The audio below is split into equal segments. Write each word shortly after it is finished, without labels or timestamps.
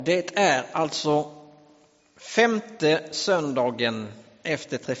Det är alltså 5:e söndagen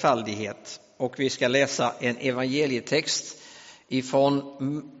efter trefaldighet och vi ska läsa en evangelietext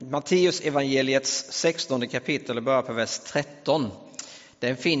ifrån Matteus evangeliets 16:e kapitel och börjar på vers 13.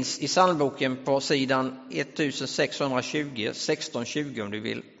 Den finns i psalmboken på sidan 1620, 1620 om du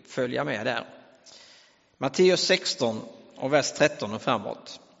vill följa med där. Matteus 16 och vers 13 och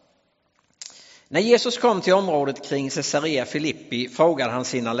framåt. När Jesus kom till området kring Caesarea Filippi frågade han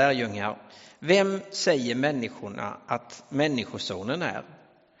sina lärjungar: Vem säger människorna att människosonen är?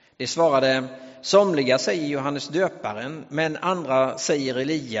 De svarade: Somliga säger Johannes döparen, men andra säger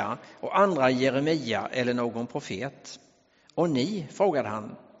Elia och andra Jeremia eller någon profet. Och ni, frågade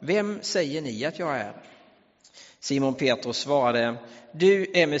han, vem säger ni att jag är? Simon Petrus svarade: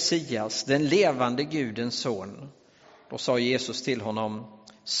 Du är Messias, den levande Gudens son. Då sa Jesus till honom: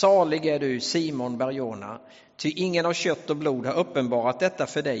 Salig är du, Simon Barjona, ty ingen av kött och blod har uppenbarat detta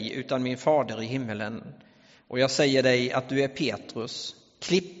för dig utan min fader i himmelen. Och jag säger dig att du är Petrus,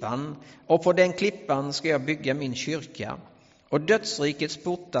 klippan, och på den klippan ska jag bygga min kyrka, och dödsrikets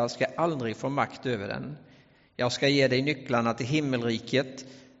portar ska aldrig få makt över den. Jag ska ge dig nycklarna till himmelriket.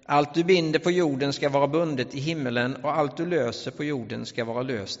 Allt du binder på jorden ska vara bundet i himmelen, och allt du löser på jorden ska vara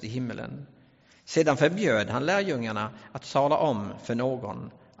löst i himmelen. Sedan förbjöd han lärjungarna att tala om för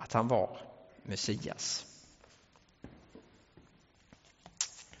någon att han var Messias.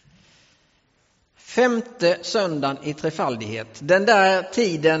 5:e söndagen i trefaldighet. Den där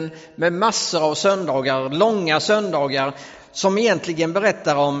tiden med massor av söndagar, långa söndagar, som egentligen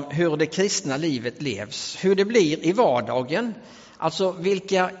berättar om hur det kristna livet levs. Hur det blir i vardagen. Alltså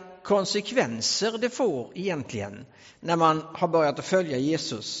vilka konsekvenser det får egentligen när man har börjat att följa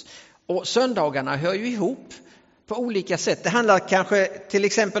Jesus. Och söndagarna hör ju ihop på olika sätt. Det handlar kanske till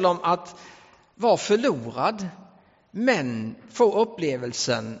exempel om att vara förlorad, men få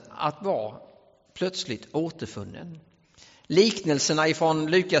upplevelsen att vara plötsligt återfunnen. Liknelserna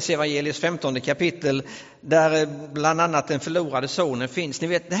ifrån Lukas evangeliets 15:e kapitel, där bland annat den förlorade sonen finns. Ni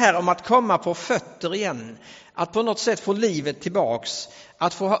vet det här om att komma på fötter igen, att på något sätt få livet tillbaks,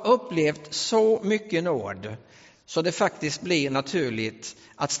 att få ha upplevt så mycket nåd så det faktiskt blir naturligt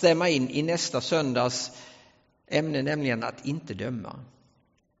att stämma in i nästa söndags ämne, nämligen att inte döma.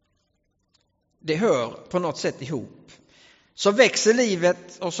 Det hör på något sätt ihop. Så växer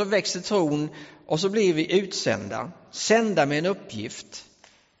livet och så växer tron och så blir vi utsända. Sända med en uppgift.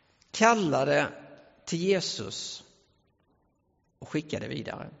 Kallade till Jesus och skickade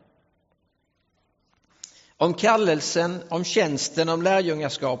vidare. Om kallelsen, om tjänsten, om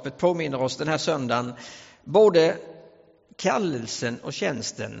lärjungaskapet påminner oss den här söndagen. Både kallelsen och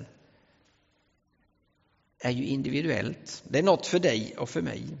tjänsten är ju individuellt. Det är något för dig och för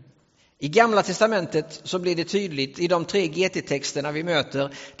mig. I Gamla testamentet så blir det tydligt i de 3 GT-texterna vi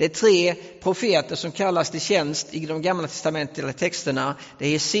möter. Det är 3 profeter som kallas till tjänst i de gamla testamentliga texterna. Det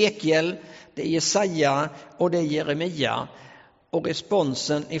är Hesekiel, det är Jesaja och det är Jeremia. Och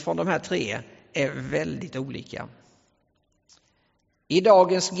responsen ifrån de här 3 är väldigt olika. I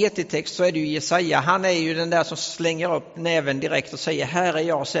dagens GT-text så är det ju Jesaja. Han är ju den där som slänger upp näven direkt och säger: här är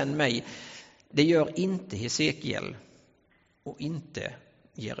jag, sänd mig. Det gör inte Hesekiel och inte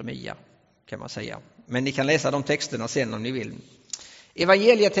Jeremia, kan man säga. Men ni kan läsa de texterna sen om ni vill.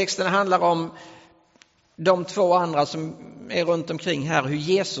 Evangelietexterna handlar om de 2 andra som är runt omkring här, hur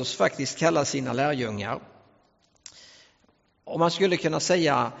Jesus faktiskt kallar sina lärjungar. Och man skulle kunna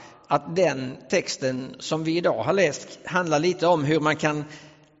säga att den texten som vi idag har läst handlar lite om hur man kan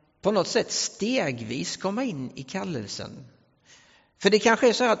på något sätt stegvis komma in i kallelsen. För det kanske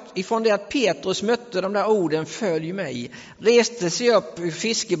är så att ifrån det att Petrus mötte de där orden följ mig, reste sig upp ur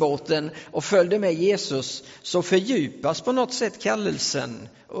fiskebåten och följde med Jesus, så fördjupas på något sätt kallelsen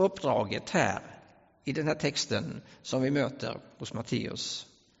och uppdraget här i den här texten som vi möter hos Matteus.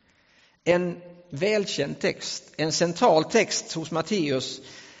 En välkänd text, en central text hos Matteus.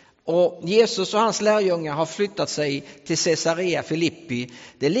 Och Jesus och hans lärjungar har flyttat sig till Caesarea Filippi.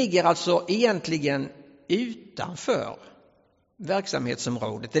 Det ligger alltså egentligen utanför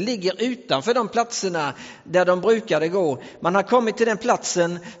verksamhetsområdet. Det ligger utanför de platserna där de brukade gå. Man har kommit till den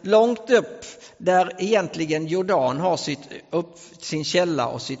platsen långt upp där egentligen Jordan har sin källa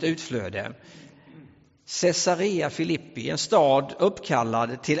och sitt utflöde. Caesarea Filippi, en stad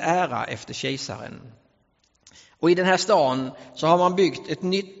uppkallad till ära efter kejsaren. Och i den här stan så har man byggt ett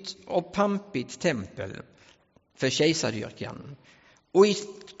nytt och pampigt tempel för kejsardyrkan. Och i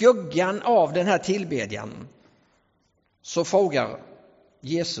skuggan av den här tillbedjan så frågar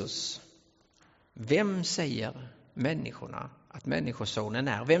Jesus: vem säger människorna att människosonen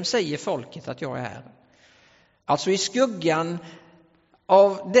är? Vem säger folket att jag är? Alltså i skuggan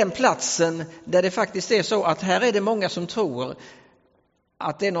av den platsen där det faktiskt är så att här är det många som tror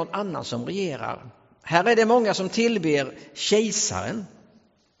att det är någon annan som regerar. Här är det många som tillber kejsaren.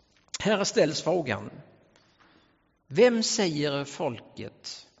 Här ställs frågan: vem säger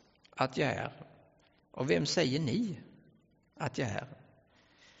folket att jag är? Och vem säger ni att jag är?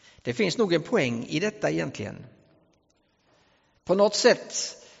 Det finns nog en poäng i detta egentligen. På något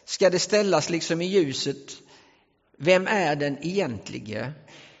sätt ska det ställas liksom i ljuset. Vem är den egentliga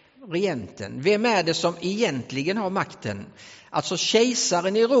regenten? Vem är det som egentligen har makten? Alltså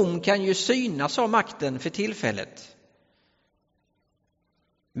kejsaren i Rom kan ju synas ha makten för tillfället.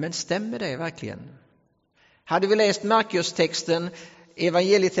 Men stämmer det verkligen? Hade vi läst Markus-texten,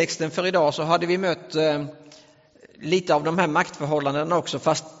 evangelietexten för idag, så hade vi mött lite av de här maktförhållandena också,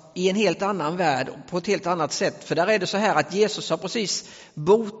 fast i en helt annan värld, på ett helt annat sätt. För där är det så här att Jesus har precis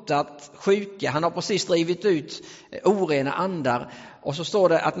botat sjuka, han har precis drivit ut orena andar. Och så står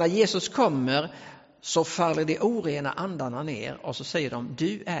det att när Jesus kommer så faller de orena andarna ner och så säger de: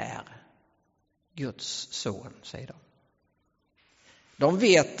 du är Guds son, säger de. De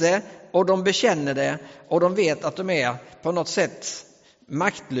vet det och de bekänner det och de vet att de är på något sätt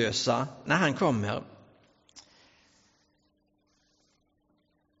maktlösa när han kommer.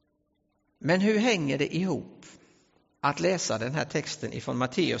 Men hur hänger det ihop att läsa den här texten ifrån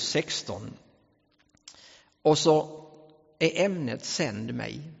Matteus 16 och så är ämnet sänd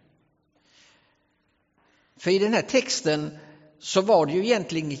mig? För i den här texten så var det ju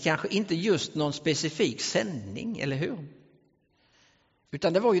egentligen kanske inte just någon specifik sändning, eller hur?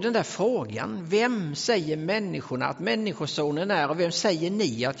 Utan det var ju den där frågan: vem säger människorna att människosonen är och vem säger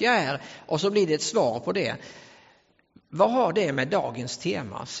ni att jag är? Och så blir det ett svar på det. Vad har det med dagens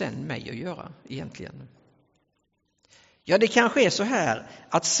tema sänd mig att göra egentligen? Ja, det kanske är så här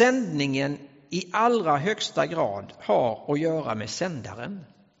att sändningen i allra högsta grad har att göra med sändaren.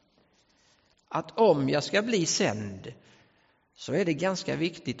 Att om jag ska bli sänd så är det ganska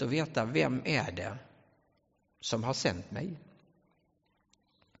viktigt att veta: vem är det som har sänt mig?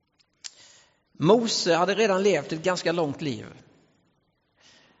 Mose hade redan levt ett ganska långt liv.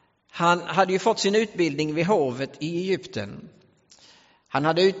 Han hade ju fått sin utbildning vid hovet i Egypten. Han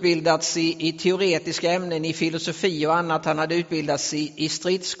hade utbildats i teoretiska ämnen, i filosofi och annat. Han hade utbildats i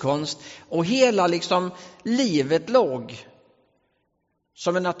stridskonst. Och hela liksom livet låg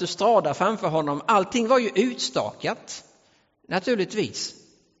som en autostrada framför honom. Allting var ju utstakat, naturligtvis.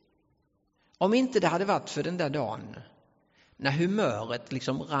 Om inte det hade varit för den där dagen när humöret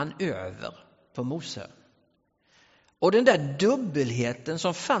liksom rann över på Mose. Och den där dubbelheten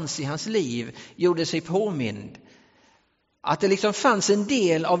som fanns i hans liv gjorde sig påmind. Att det liksom fanns en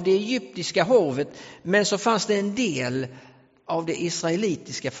del av det egyptiska hovet, men så fanns det en del av det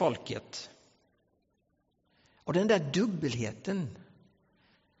israelitiska folket. Och den där dubbelheten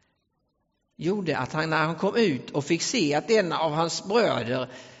gjorde att han, när han kom ut och fick se att en av hans bröder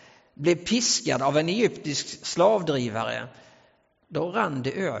blev piskad av en egyptisk slavdrivare, då rann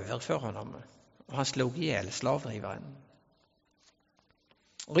det över för honom. Och han slog ihjäl slavdrivaren.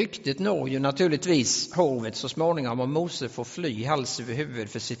 Ryktet når ju naturligtvis hovet så småningom om Mose får fly hals över huvud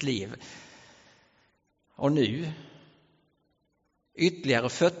för sitt liv. Och nu, ytterligare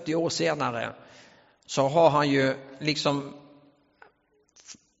 40 år senare, så har han ju liksom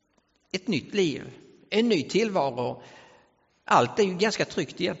ett nytt liv, en ny tillvaro. Allt är ju ganska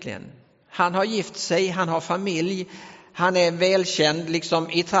tryggt egentligen. Han har gift sig, han har familj, han är välkänd liksom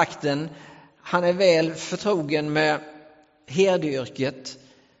i trakten. Han är väl förtrogen med herdeyrket.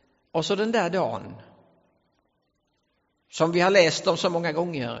 Och så den där dagen som vi har läst om så många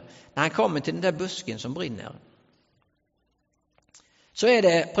gånger, när han kommer till den där busken som brinner, så är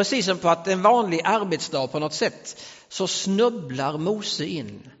det precis som på att en vanlig arbetsdag på något sätt, så snubblar Mose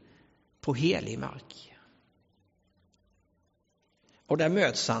in på helig mark. Och där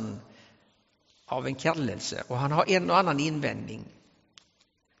möts han av en kallelse och han har en och annan invändning.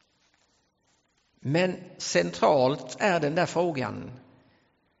 Men centralt är den där frågan: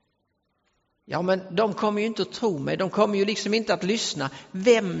 ja, men de kommer ju inte att tro mig, de kommer ju liksom inte att lyssna.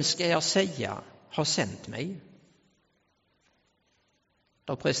 Vem ska jag säga har sänt mig?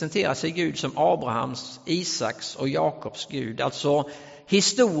 Då presenterar sig Gud som Abrahams, Isaks och Jakobs Gud, alltså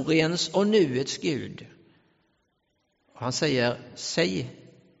historiens och nuets Gud. Och han säger: säg,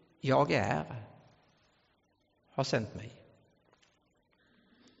 jag har sänt mig.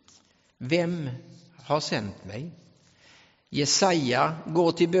 Vem har sänt mig? Jesaja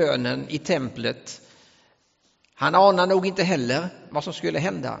går till bönen i templet. Han anar nog inte heller vad som skulle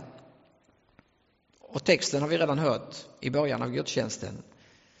hända. Och texten har vi redan hört i början av gudstjänsten.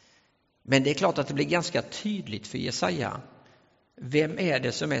 Men det är klart att det blir ganska tydligt för Jesaja Vem är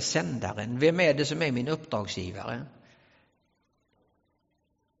det som är sändaren? Vem är det som är min uppdragsgivare?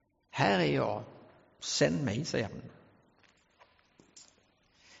 Här är jag, sänd mig, säger han.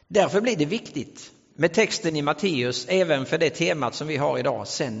 Därför blir det viktigt med texten i Matteus även för det temat som vi har idag,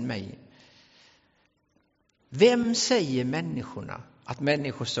 sänd mig. Vem säger människorna att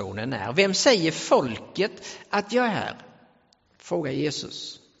människosonen är? Vem säger folket att jag är? Frågar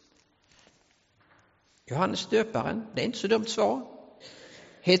Jesus. Johannes döparen, det är inte så dumt svar.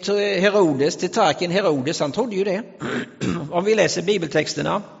 Herodes, tetrarken Herodes, han trodde ju det. Om vi läser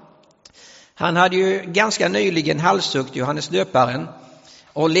bibeltexterna. Han hade ju ganska nyligen halshuggt Johannes döparen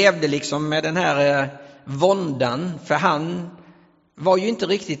och levde liksom med den här våndan, för han var ju inte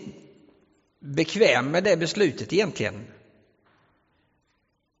riktigt bekväm med det beslutet egentligen.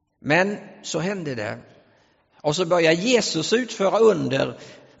 Men så hände det. Och så börjar Jesus utföra under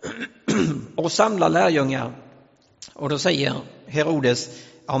och samla lärjungar. Och då säger Herodes,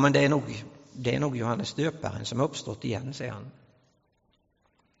 ja men det är nog Johannes döparen som har uppstått igen, säger han.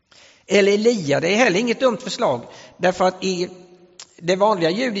 Eller Elia, det är heller inget dumt förslag. Därför att i det vanliga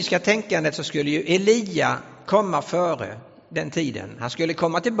judiska tänkandet så skulle ju Elia komma före den tiden. Han skulle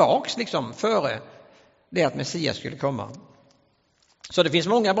komma tillbaks liksom före det att Messias skulle komma. Så det finns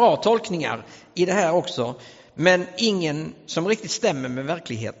många bra tolkningar i det här också. Men ingen som riktigt stämmer med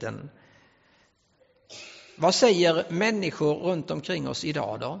verkligheten. Vad säger människor runt omkring oss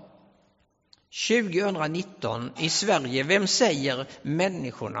idag då? 2019 i Sverige, vem säger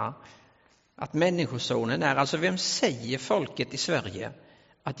människorna att människosonen är? Alltså vem säger folket i Sverige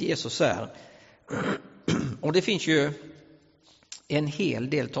att Jesus är? Och det finns ju en hel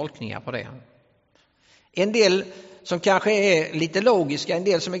del tolkningar på det. En del som kanske är lite logiska, en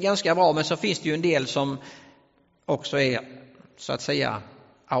del som är ganska bra, men så finns det ju en del som också är så att säga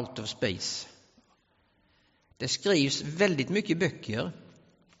out of space. Det skrivs väldigt mycket böcker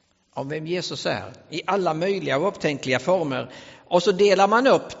om vem Jesus är i alla möjliga och upptänkliga former. Och så delar man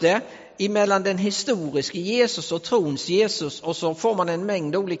upp det emellan den historiska Jesus och trons Jesus, och så får man en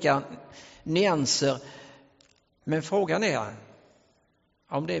mängd olika nyanser. Men frågan är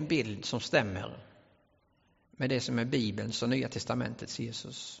om det är en bild som stämmer med det som är Bibelns och Nya testamentets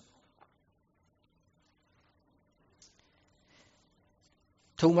Jesus.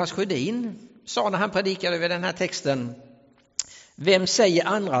 Thomas Sjödin sa när han predikade över den här texten: vem säger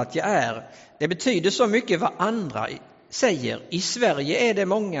andra att jag är? Det betyder så mycket vad andra säger. I Sverige är det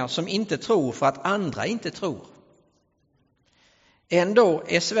många som inte tror för att andra inte tror. Ändå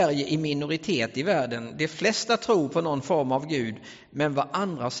är Sverige i minoritet i världen. De flesta tror på någon form av Gud, men vad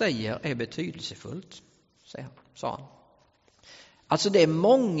andra säger är betydelsefullt, sa han. Alltså det är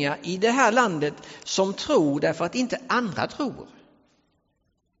många i det här landet som tror därför att inte andra tror.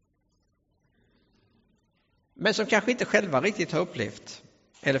 Men som kanske inte själva riktigt har upplevt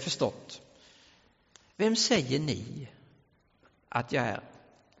eller förstått. Vem säger ni att jag är?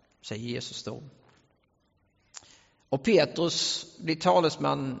 Säger Jesus då. Och Petrus blir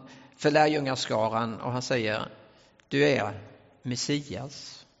talesman för lärjungaskaran och han säger: du är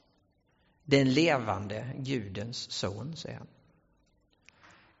Messias, den levande Gudens son, säger han.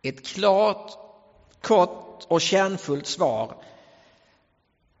 Ett klart, kort och kärnfullt svar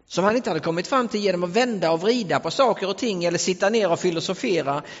som han inte hade kommit fram till genom att vända och vrida på saker och ting eller sitta ner och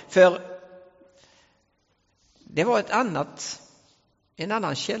filosofera, för det var en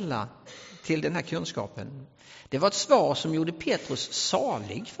annan källa till den här kunskapen. Det var ett svar som gjorde Petrus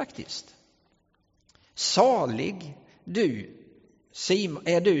salig faktiskt. Salig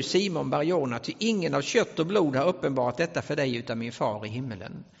är du Simon Barjona, ty ingen av kött och blod har uppenbarat detta för dig utan min far i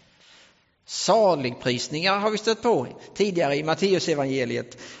himmelen. Saligprisningar har vi stött på tidigare i Matteus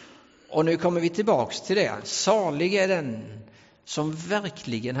evangeliet. Och nu kommer vi tillbaks till det. Salig är den som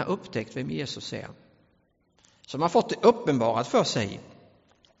verkligen har upptäckt vem Jesus är. Som har fått det uppenbarat för sig.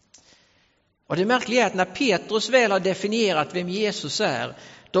 Och det märkliga är att när Petrus väl har definierat vem Jesus är,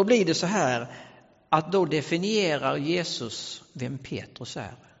 då blir det så här att då definierar Jesus vem Petrus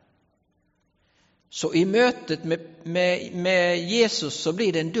är. Så i mötet med Jesus så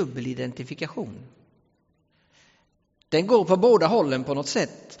blir det en dubbel identifikation. Den går på båda hållen på något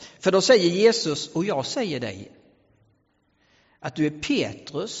sätt. För då säger Jesus: och jag säger dig att du är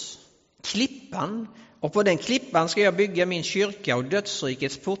Petrus, klippan, och på den klippan ska jag bygga min kyrka, och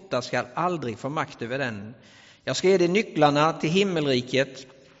dödsrikets portar ska aldrig få makt över den. Jag ska ge dig nycklarna till himmelriket.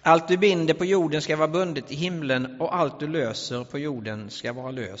 Allt du binder på jorden ska vara bundet i himlen, och allt du löser på jorden ska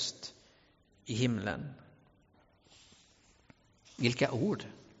vara löst i himlen. Vilka ord,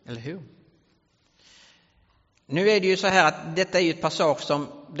 eller hur? Nu är det ju så här att detta är ju ett passage som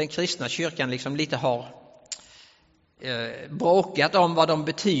den kristna kyrkan liksom lite har bråkat om vad de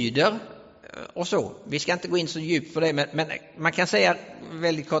betyder och så. Vi ska inte gå in så djupt på det, men man kan säga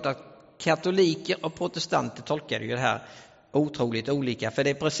väldigt kort att katoliker och protestanter tolkar ju det här otroligt olika. För det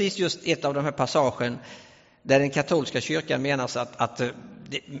är precis just ett av de här passagen där den katolska kyrkan menar att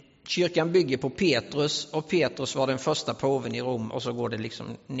kyrkan bygger på Petrus, och Petrus var den första påven i Rom, och så går det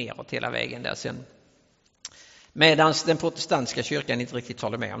liksom neråt hela vägen där sen. Medan den protestantiska kyrkan inte riktigt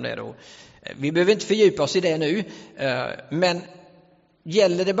håller med om det då. Vi behöver inte fördjupa oss i det nu, men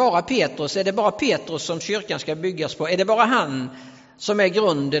gäller det bara Petrus? Är det bara Petrus som kyrkan ska byggas på? Är det bara han som är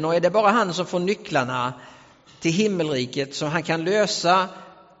grunden, och är det bara han som får nycklarna till himmelriket som han kan lösa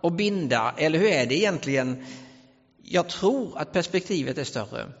och binda? Eller hur är det egentligen? Jag tror att perspektivet är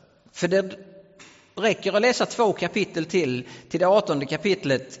större. För det räcker att läsa 2 kapitel till det 18:e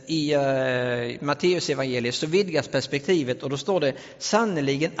kapitlet i Matteus evangeliet, så vidgas perspektivet, och då står det: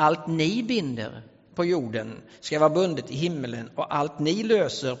 sannoliken allt ni binder på jorden ska vara bundet i himmelen, och allt ni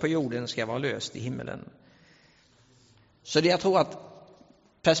löser på jorden ska vara löst i himmelen. Så jag tror att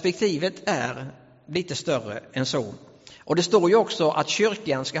perspektivet är lite större än så. Och det står ju också att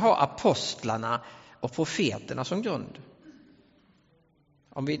kyrkan ska ha apostlarna och profeterna som grund.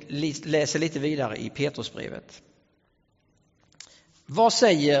 Om vi läser lite vidare i Petrusbrevet. Vad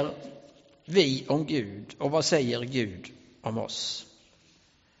säger vi om Gud, och vad säger Gud om oss?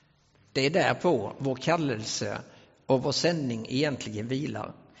 Det är därpå vår kallelse och vår sändning egentligen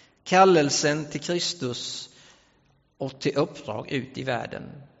vilar. Kallelsen till Kristus och till uppdrag ut i världen.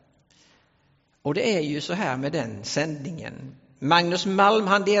 Och det är ju så här med den sändningen. Magnus Malm,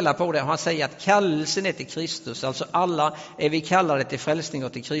 han delar på det, och han säger att kallelsen är till Kristus. Alltså alla är vi kallade till frälsning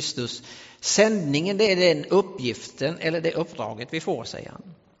och till Kristus. Sändningen, det är den uppgiften eller det uppdraget vi får, säger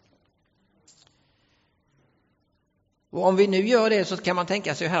han. Och om vi nu gör det, så kan man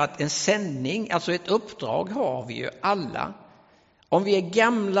tänka sig här att en sändning, alltså ett uppdrag, har vi ju alla. Om vi är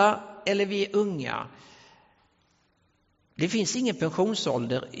gamla eller vi är unga. Det finns ingen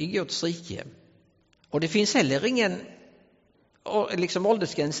pensionsålder i Guds rike. Och det finns heller ingen liksom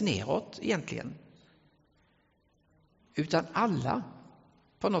åldersgräns neråt egentligen. Utan alla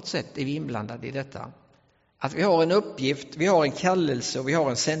på något sätt är vi inblandade i detta. Att vi har en uppgift, vi har en kallelse och vi har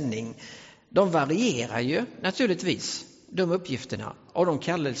en sändning. De varierar ju naturligtvis, de uppgifterna och de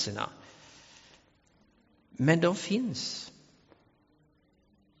kallelserna. Men de finns.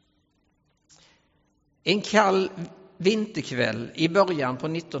 En kall vinterkväll i början på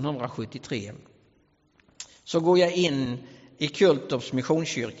 1973 så går jag in i Kultorps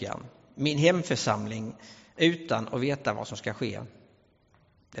missionskyrka, min hemförsamling, utan att veta vad som ska ske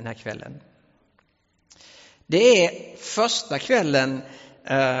den här kvällen. Det är första kvällen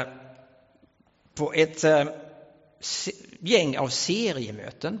på ett gäng av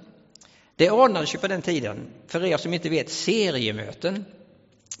seriemöten. Det ordnades ju på den tiden, för er som inte vet, seriemöten.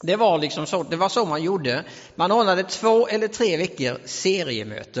 Det var liksom så, det var så man gjorde. Man ordnade 2 eller 3 veckor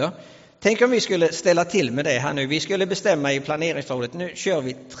seriemöte. Tänk om vi skulle ställa till med det här nu. Vi skulle bestämma i planeringsrådet, nu kör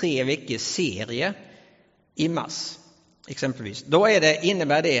vi 3 veckors serie i mars exempelvis. Då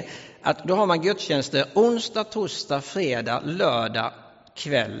innebär det att då har man gudstjänster onsdag, torsdag, fredag, lördag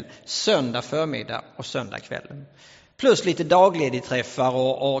kväll, söndag förmiddag och söndag kväll. Plus lite dagledigträffar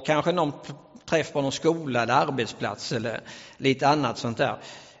och kanske någon träff på någon skola eller arbetsplats eller lite annat sånt där.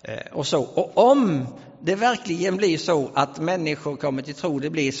 Och om det verkligen blir så att människor kommer till tro, det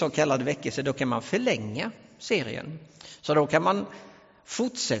blir så kallad väckelse, då kan man förlänga serien. Så då kan man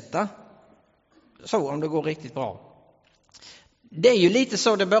fortsätta så om det går riktigt bra. Det är ju lite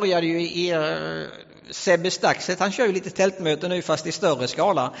så, det började ju i Sebbe Staxet, han kör ju lite tältmöten nu fast i större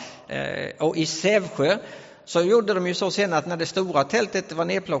skala. Och i Sävsjö så gjorde de ju så sen att när det stora tältet var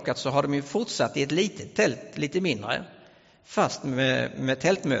nedplockat så har de ju fortsatt i ett litet tält, lite mindre. Fast med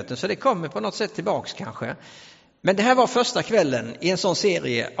tältmöten, så det kommer på något sätt tillbaks kanske. Men det här var första kvällen i en sån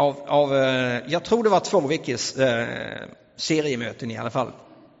serie av jag tror det var 2 veckors seriemöten i alla fall.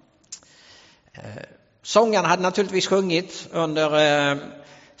 Sångarna hade naturligtvis sjungit under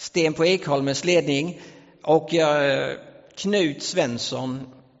Sten på Ekholmens ledning, och Knut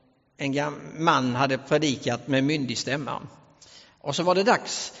Svensson, en man, hade predikat med myndig stämma. Och så var det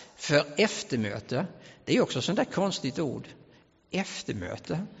dags för eftermöte. Det är ju också sånt där konstigt ord.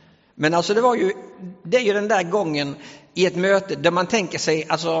 Eftermöte. Men alltså det är ju den där gången i ett möte där man tänker sig,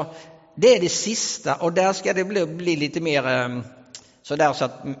 alltså det är det sista, och där ska det bli lite mer så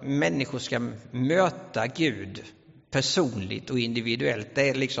att människor ska möta Gud personligt och individuellt. Det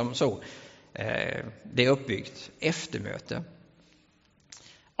är liksom så det är uppbyggt. Eftermöte.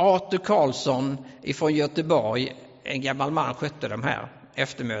 Arthur Karlsson ifrån Göteborg, en gammal man, skötte de här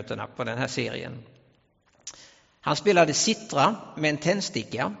eftermötena på den här serien. Han spelade citra med en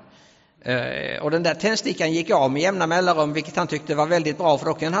tändsticka. Och den där tändstickan gick av med jämna mellanrum, vilket han tyckte var väldigt bra, för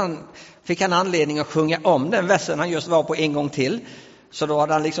då fick han anledning att sjunga om den versen han just var på en gång till. Så då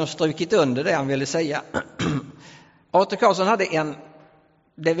hade han liksom strukit under det han ville säga. Arthur Carlson hade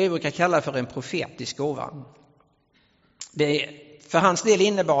det vi brukar kalla för en profetisk gåva. För hans del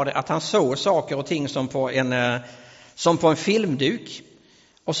innebar det att han såg saker och ting som på en filmduk,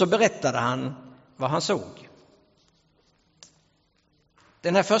 och så berättade han vad han såg.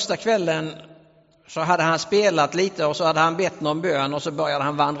 Den här första kvällen så hade han spelat lite och så hade han bett någon bön, och så började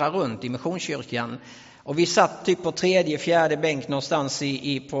han vandra runt i Missionskyrkan. Och vi satt typ på 3:e, 4:e bänk någonstans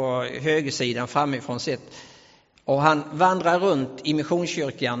på högersidan framifrån sett. Och han vandrar runt i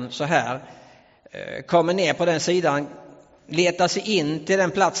Missionskyrkan så här, kommer ner på den sidan, letar sig in till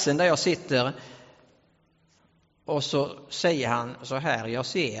den platsen där jag sitter, och så säger han så här: jag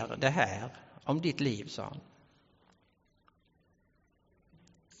ser det här om ditt liv, sa han.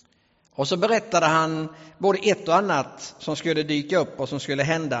 Och så berättade han både ett och annat som skulle dyka upp och som skulle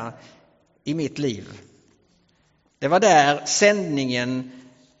hända i mitt liv. Det var där sändningen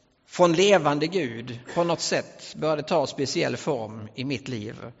från levande Gud på något sätt började ta speciell form i mitt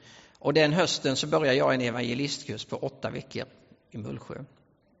liv. Och den hösten så började jag en evangelistkurs på 8 veckor i Mullsjö.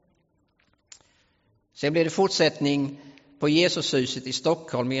 Sen blev det fortsättning på Jesushuset i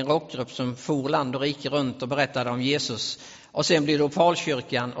Stockholm i en rockgrupp som for land och rike runt och berättade om Jesus. Och sen blev det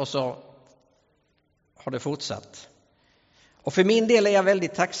Opalkyrkan, och så har det fortsatt. Och för min del är jag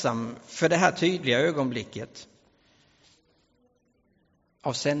väldigt tacksam för det här tydliga ögonblicket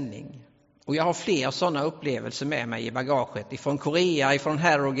av sändning. Och jag har fler sådana upplevelser med mig i bagaget. Ifrån Korea, ifrån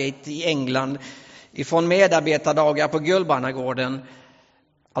Harrogate i England, ifrån medarbetardagar på Gullbrannagården.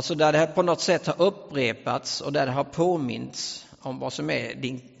 Alltså där det här på något sätt har upprepats och där det har påmints om vad som är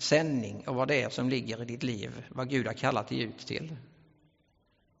din sändning och vad det är som ligger i ditt liv, vad Gud har kallat dig ut till.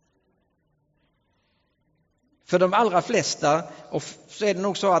 För de allra flesta och så är det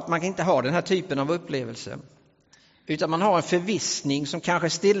nog så att man kan inte ha den här typen av upplevelse, utan man har en förvissning som kanske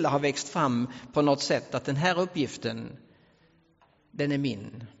stilla har växt fram på något sätt, att den här uppgiften, den är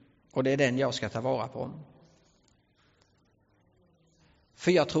min och det är den jag ska ta vara på.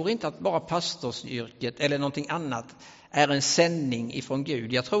 För jag tror inte att bara pastorsyrket eller någonting annat är en sändning ifrån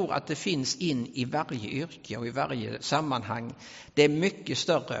Gud. Jag tror att det finns in i varje yrke och i varje sammanhang. Det är mycket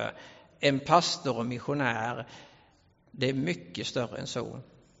större än pastor och missionär. Det är mycket större än så.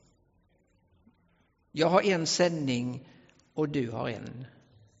 Jag har en sändning och du har en.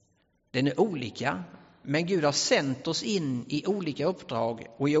 Den är olika, men Gud har sänt oss in i olika uppdrag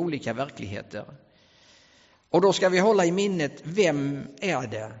och i olika verkligheter. Och då ska vi hålla i minnet, vem är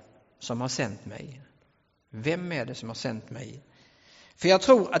det som har sänt mig? Vem är det som har sänt mig? För jag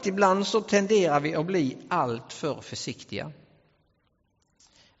tror att ibland så tenderar vi att bli allt för försiktiga.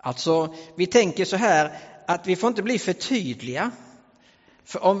 Alltså, vi tänker så här att vi får inte bli för tydliga.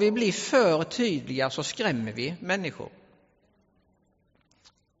 För om vi blir för tydliga så skrämmer vi människor.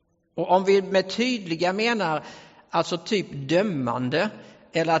 Och om vi med tydliga menar alltså typ dömande,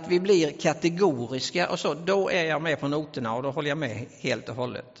 eller att vi blir kategoriska och så, då är jag med på noterna och då håller jag med helt och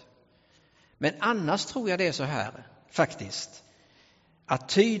hållet. Men annars tror jag det är så här faktiskt, att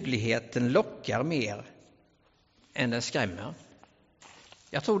tydligheten lockar mer än den skrämmer.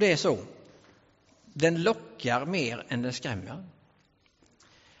 Jag tror det är så. Den lockar mer än den skrämmer.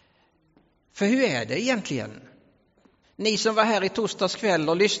 För hur är det egentligen? Ni som var här i torsdags kväll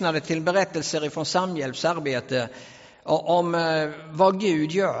och lyssnade till berättelser från Samhjälps arbete om vad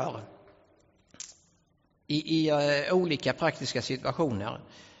Gud gör i olika praktiska situationer.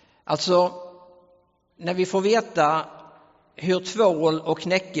 Alltså, när vi får veta hur tvål och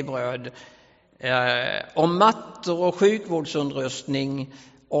knäckebröd, om mattor och sjukvårdsutrustning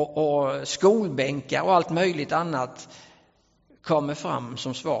och skolbänkar och allt möjligt annat kommer fram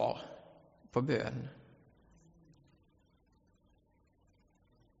som svar på bön.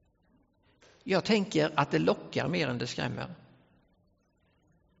 Jag tänker att det lockar mer än det skrämmer.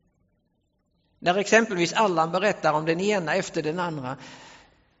 När exempelvis Allan berättar om den ena efter den andra,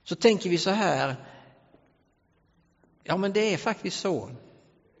 så tänker vi så här: ja, men det är faktiskt så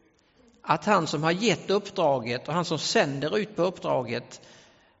att han som har gett uppdraget och han som sänder ut på uppdraget,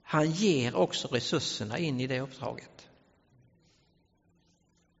 han ger också resurserna in i det uppdraget.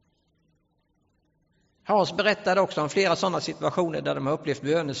 Hans berättade också om flera sådana situationer där de har upplevt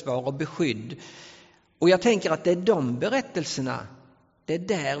bönesvar och beskydd. Och jag tänker att det är de berättelserna, det är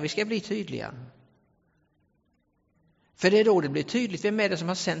där vi ska bli tydliga. För det är då det blir tydligt, vem är det som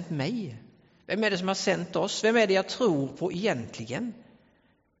har sänt mig? Vem är det som har sänt oss? Vem är det jag tror på egentligen?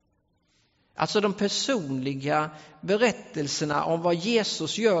 Alltså de personliga berättelserna om vad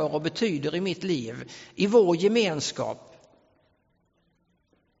Jesus gör och betyder i mitt liv, i vår gemenskap.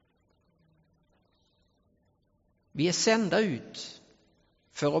 Vi är sända ut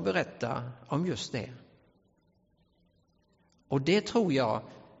för att berätta om just det. Och det tror jag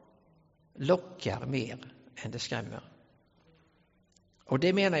lockar mer än det skrämmer. Och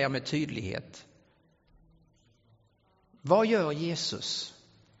det menar jag med tydlighet. Vad gör Jesus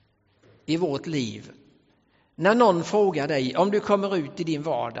i vårt liv? När någon frågar dig, om du kommer ut i din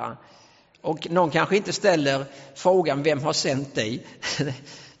vardag och någon kanske inte ställer frågan vem har sänt dig.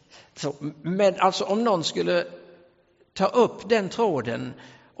 Men alltså om någon skulle ta upp den tråden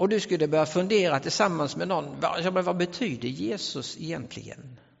och du skulle börja fundera tillsammans med någon, vad betyder Jesus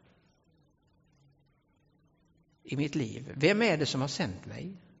egentligen i mitt liv? Vem är det som har sänt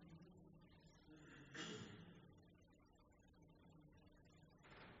mig?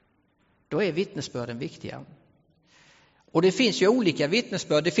 Då är vittnesbörden viktiga. Och det finns ju olika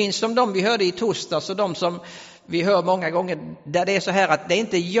vittnesbörd. Det finns som de vi hörde i torsdags och de som vi hör många gånger där det är så här att det är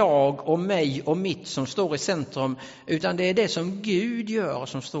inte jag och mig och mitt som står i centrum, utan det är det som Gud gör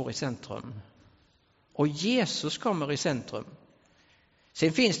som står i centrum. Och Jesus kommer i centrum.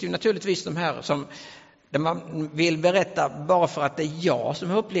 Sen finns det ju naturligtvis de här som där man vill berätta bara för att det är jag som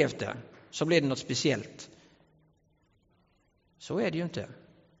har upplevt det, så blir det något speciellt. Så är det ju inte.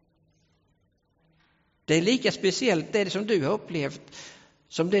 Det är lika speciellt det som du har upplevt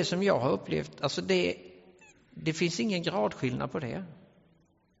som det som jag har upplevt. Alltså det finns ingen gradskillnad på det.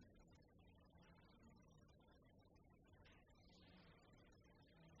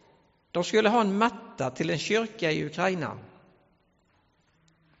 De skulle ha en matta till en kyrka i Ukraina.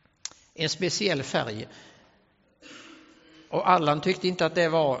 En speciell färg. Och Allan tyckte inte att det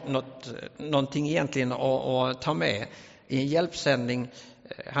var någonting egentligen att ta med i en hjälpsändning.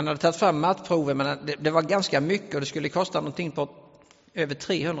 Han hade tagit fram mattprover, men det var ganska mycket och det skulle kosta någonting på över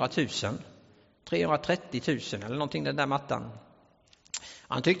 300 000. 330 000 eller någonting, den där mattan.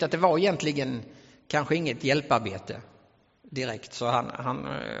 Han tyckte att det var egentligen kanske inget hjälparbete direkt, så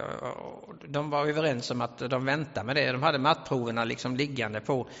de var överens om att de väntade med det. De hade mattproverna liksom liggande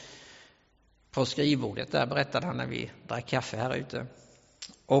på skrivbordet. Där berättade han när vi drack kaffe här ute.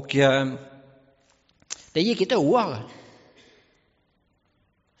 Och det gick ett år.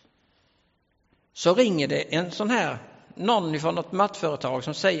 Så ringer det en sån här, någon från något mattföretag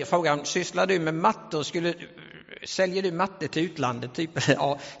som frågar, sysslar du med matte? Säljer du matte till utlandet? Typ?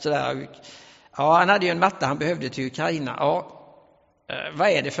 Ja, sådär. Ja, han hade ju en matta han behövde till Ukraina. Ja, vad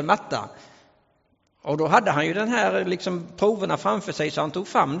är det för matta? Och då hade han ju den här liksom proverna framför sig, så han tog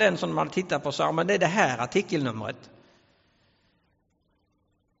fram den som man tittar på och sa, men det är det här artikelnumret.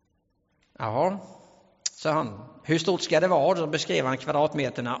 Ja, sa han. Hur stort ska det vara? Då beskrev han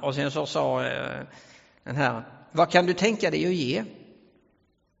kvadratmeterna och sen så sa den här, vad kan du tänka dig att ge?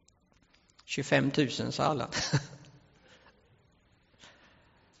 25 000, sa alla.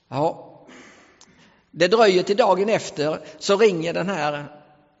 Ja, det dröjer till dagen efter, så ringer den här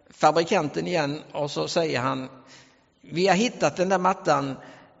fabrikanten igen och så säger han, vi har hittat den där mattan,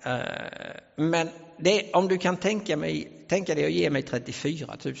 men om du kan tänka dig att ge mig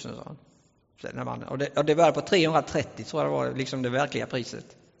 34 000, sa han. Och det var på 330, tror jag det var liksom det verkliga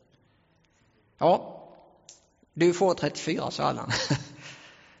priset. Ja, du får 34, sa Allan.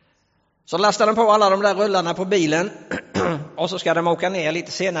 Så lastar de på alla de där rullarna på bilen och så ska de åka ner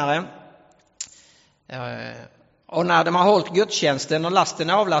lite senare. Och när de har hållit gudstjänsten och lasten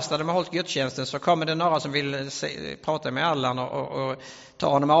är avlastad, de har hållit gudstjänsten, så kommer det några som vill prata med Allan och ta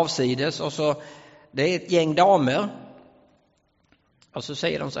honom avsides. Och så, det är ett gäng damer. Och så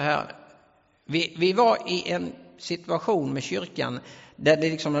säger de så här, vi var i en situation med kyrkan där det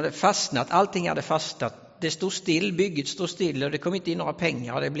liksom hade fastnat, allting hade fastnat. Det stod still, bygget stod still och det kom inte in några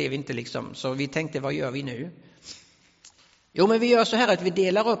pengar och det blev inte liksom, så vi tänkte, vad gör vi nu? Jo, men vi gör så här att vi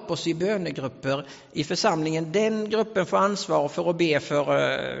delar upp oss i bönegrupper i församlingen. Den gruppen får ansvar för att be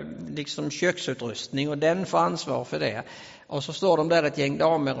för liksom köksutrustning och den får ansvar för det. Och så står de där ett gäng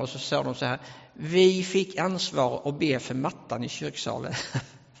damer och så sa de så här, vi fick ansvar att be för mattan i kyrksalen.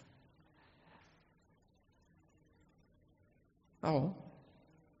 Ja.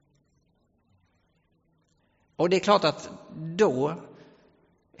 Och det är klart att då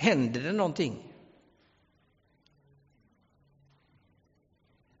händer det någonting.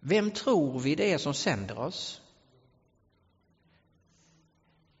 Vem tror vi det är som sänder oss?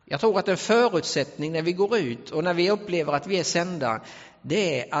 Jag tror att en förutsättning när vi går ut och när vi upplever att vi är sända,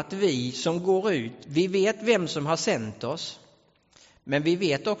 det är att vi som går ut, vi vet vem som har sänt oss. Men vi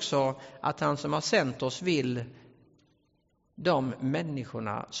vet också att han som har sänt oss vill de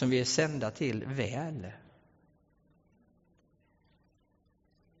människorna som vi är sända till väl.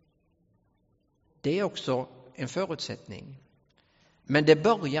 Det är också en förutsättning. Men det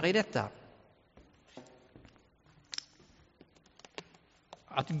börjar i detta.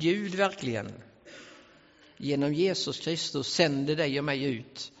 Att Gud verkligen genom Jesus Kristus sänder dig och mig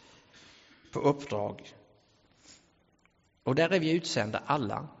ut på uppdrag. Och där är vi utsända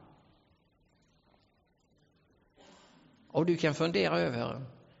alla. Och du kan fundera över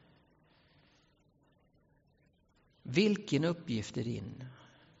vilken uppgift är din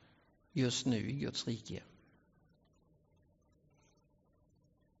just nu i Guds rike?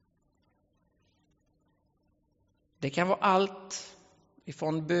 Det kan vara allt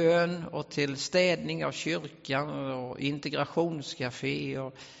ifrån bön och till städning av kyrkan och integrationscafé.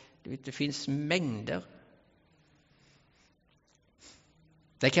 Och det finns mängder.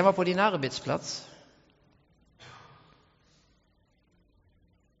 Det kan vara på din arbetsplats.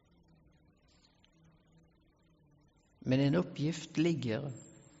 Men en uppgift ligger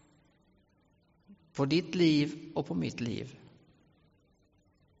på ditt liv och på mitt liv.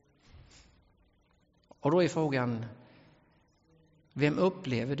 Och då är frågan, vem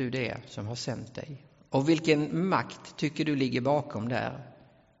upplever du det som har sänt dig? Och vilken makt tycker du ligger bakom där?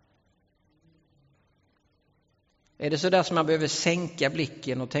 Är det så där som man behöver sänka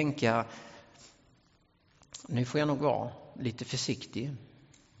blicken och tänka, nu får jag nog vara lite försiktig.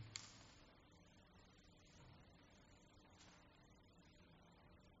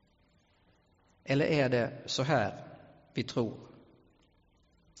 Eller är det så här vi tror?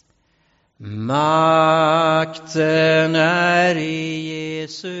 Makten är i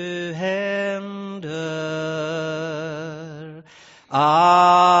Jesu händer.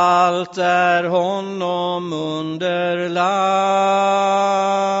 Allt är honom underlagt.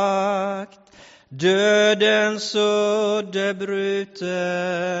 Dödens udde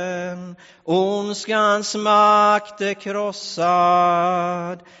bruten. Ondskans makt är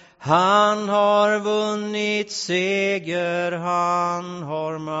krossad. Han har vunnit seger, han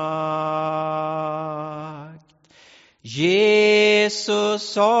har makt.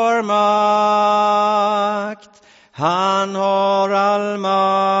 Jesus har makt, han har all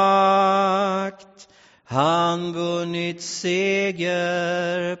makt. Han vunnit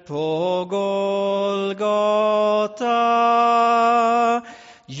seger på Golgata.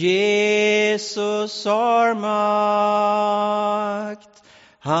 Jesus har makt.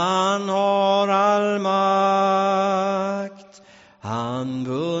 Han har all makt, han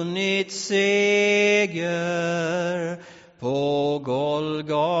vunnit seger på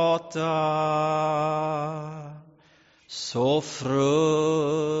Golgata. Så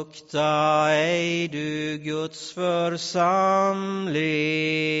frukta ej du Guds församling.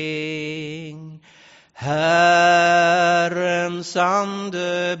 Herrens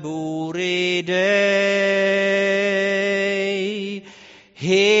ande bor i dig.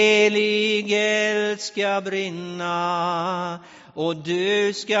 Helig eld ska brinna och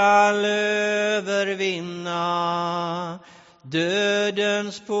du skall övervinna.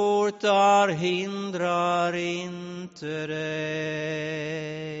 Dödens portar hindrar inte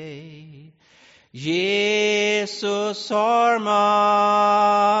dig. Jesus har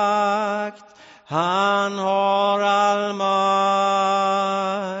makt, han har all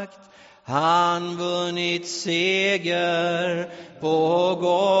makt. Han vunnit seger på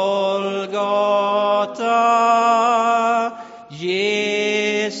Golgata.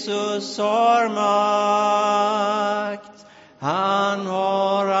 Jesus har makt, han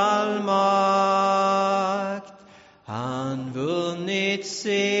har all makt. Han vunnit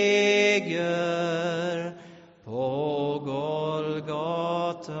seger på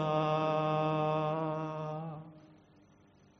Golgata.